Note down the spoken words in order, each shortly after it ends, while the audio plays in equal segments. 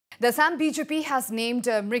The Assam BJP has named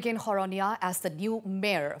Mrigen Sarania as the new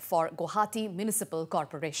mayor for Guwahati Municipal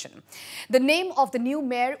Corporation. The name of the new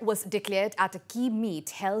mayor was declared at a key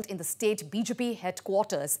meet held in the state BJP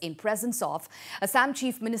headquarters in presence of Assam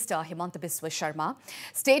Chief Minister Himanta Biswa Sarma,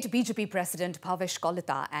 State BJP President Bhabesh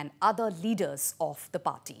Kalita and other leaders of the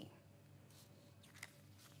party.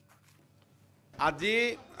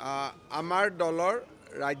 Aji Amar Dollar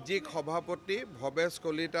Rajyik Sabhapati Bhabesh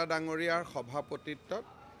Kalita Dangoriar Sabhapatitwত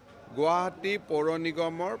Guwahati Poro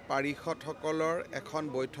Nigomor Parishadসকলৰ এখন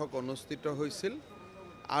বৈঠক অনুষ্ঠিত হৈছিল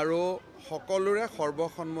আৰু সকলোৰে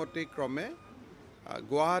সৰ্বসন্মতি ক্ৰমে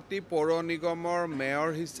Guwahati Poro Nigomor mayor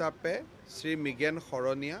হিচাপে শ্ৰী মৃগেন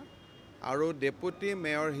সৰণীয়া আৰু deputy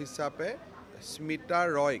mayor হিচাপে স্মিতা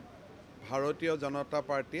ৰয়ক ভাৰতীয় জনতা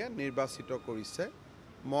পাৰ্টিয়ে নিৰ্বাচিত কৰিছে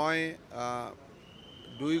মই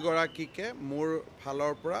দুইগৰাকীকে মোৰ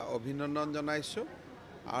ফালৰ পৰা অভিনন্দন জনাইছো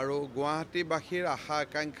আৰু গুৱাহাটীবাসীৰ আশা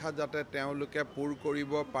আকাংক্ষা যাতে তেওঁলোকে পূৰ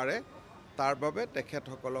কৰিব পাৰে তাৰ বাবে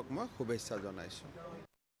তেখেতসকলক মই শুভেচ্ছা জনাইছো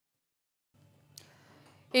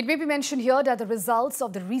It may be mentioned here that the results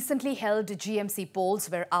of the recently held GMC polls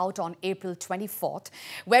were out on April 24th,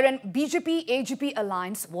 wherein BJP-AGP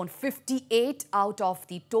alliance won 58 out of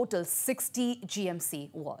the total 60 GMC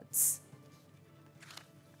wards.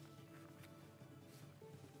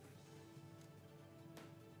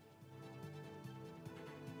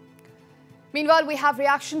 Meanwhile, we have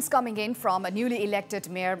reactions coming in from a newly elected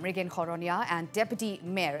Mayor Mrigen Sarania and Deputy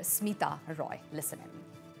Mayor Smita Roy. Listen in.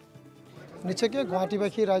 নিশ্চয়কৈ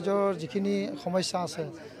গুৱাহাটীবাসী ৰাইজৰ যিখিনি সমস্যা আছে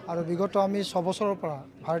আৰু বিগত আমি 6 বছৰৰ পৰা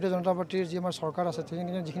ভাৰতীয় জনতা পাৰ্টিৰ যি আমাৰ চৰকাৰ আছে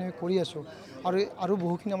যিখিনি আমি কৰি আছো আৰু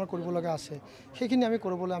বহুখিনি আমাৰ কৰিব লগা আছে সেইখিনি আমি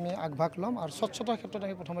কৰিবলৈ আমি আগভাগ লম আৰু স্বচ্ছতাৰ ক্ষেত্ৰত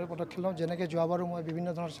আমি প্ৰথমতে পদক্ষেপ লম যেনেকৈ যোৱাবাৰো মই বিভিন্ন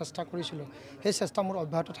ধৰণৰ চেষ্টা কৰিছিলোঁ সেই চেষ্টা মোৰ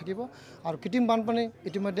অব্যাহত থাকিব আৰু কৃত্ৰিম বানপানী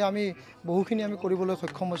ইতিমধ্যে আমি বহুখিনি আমি কৰিবলৈ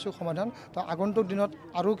সক্ষম হৈছোঁ সমাধান তো আগন্তুক দিনত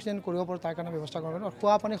আৰু কিমান কৰিব পাৰোঁ তাৰ কাৰণে ব্যৱস্থা কৰিব আৰু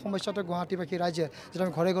খোৱা পানী সমস্যাটো গুৱাহাটীবাসী ৰাইজে যেটা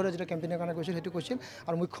আমি ঘৰে ঘৰে যেটা কেম্পেইনৰ কাৰণে কৈছিল সেইটো কৈছিল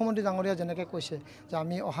আৰু মুখ্যমন্ত্ৰী ডাঙৰীয়া যেনেকৈ কৈছে যে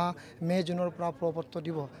আমি অহা মে জুনৰ পৰা প্ৰপত্ৰ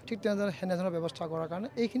দিব ঠিক তেনেদৰে হেনেধৰণৰ ব্যৱস্থা কৰাৰ কাৰণে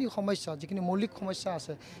এইখিনি সমস্যা যিখিনি মৌলিক সমস্যা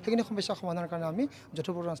আছে সেইখিনি সমস্যা সমাধানৰ কাৰণে আমি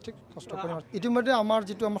যথোপৰিমাণে কষ্ট কৰিম ইতিমধ্যে আমাৰ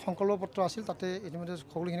যিটো আমাৰ সংকল্প পত্ৰ আছিল তাতে ইতিমধ্যে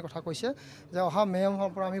সকলোখিনি কথা কৈছে যে অহা মে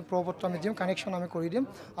মাহৰ পৰা আমি প্ৰপত্ৰ আমি দিম কানেকশ্যন আমি কৰি দিম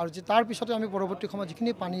আৰু যে তাৰ পিছতে আমি পৰৱৰ্তী সময়ত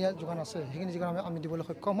যিখিনি পানী যোগান আছে সেইখিনি যোগান আমি দিবলৈ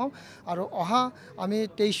সক্ষম হ'ম আৰু অহা আমি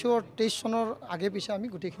 23 চনৰ আগে পিছে আমি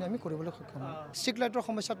গোটেইখিনি আমি কৰিবলৈ সক্ষম হ'ম ষ্ট্ৰীট লাইটৰ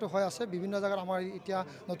সমস্যাটো হৈ আছে বিভিন্ন জায়গাত আমাৰ এতিয়া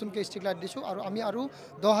নতুনকৈ ষ্ট্ৰীট লাইট দিছোঁ আৰু আমি আৰু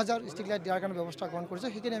 10000 ষ্ট্ৰীট লাইট দিয়াৰ কাৰণে ব্যৱস্থা গ্ৰহণ কৰিছে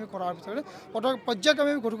সেইখিনি আমি কৰাৰ পিছতে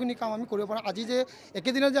পৰ্যায়ক্ৰমে আমি গোটেইখিনি কাম আমি কৰিব পাৰোঁ আজি যে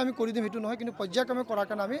একেদিনত যে আমি কৰি দিম সেইটো নহয় কিন্তু পৰ্যায়ক্ৰমে কৰাৰ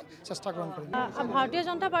কাৰণে আমি চেষ্টা গ্ৰহণ কৰিম ভাৰতীয়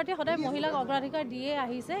জনতা পাৰ্টি সদায় মহিলাক অগ্ৰাধিকাৰ দিয়ে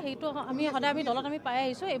আহিছে সেইটো আমি দলত আমি পাই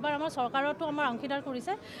আহিছোঁ এবাৰ আমাৰ চৰকাৰতো আমাৰ অংশীদাৰ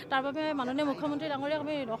কৰিছে তাৰ বাবে মাননীয় মুখ্যমন্ত্ৰী ডাঙৰীয়াক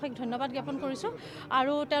আমি অশেষ ধন্যবাদ জ্ঞাপন কৰিছোঁ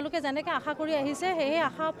আৰু তেওঁলোকে যেনেকৈ আশা কৰি আহিছে সেই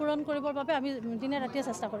আশা পূৰণ কৰিবৰ বাবে আমি দিনে ৰাতিয়ে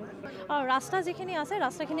চেষ্টা কৰিম আৰু ৰাস্তা যিখিনি আছে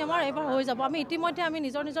ৰাস্তাখিনি আমাৰ এবাৰ হৈ যাব আমি ইতিমধ্যে আমি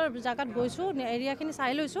নিজৰ জায়গাত গৈছোঁ এৰিয়াখিনি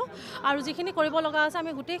চাই লৈছোঁ আৰু যিখিনি কৰিব লগা আছে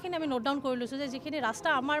আমি গোটেইখিনি আমি নোট ডাউন কৰি লৈছোঁ যে যিখিনি ৰাস্তা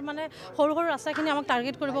আমাৰ মানে সৰু সৰু ৰাস্তাখিনি আমাক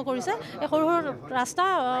টাৰ্গেট কৰিব কৰিছে এই সৰু সৰু ৰাস্তা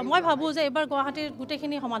মই ভাবোঁ যে এবাৰ গুৱাহাটীৰ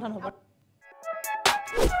গোটেইখিনি সমাধান হ'ব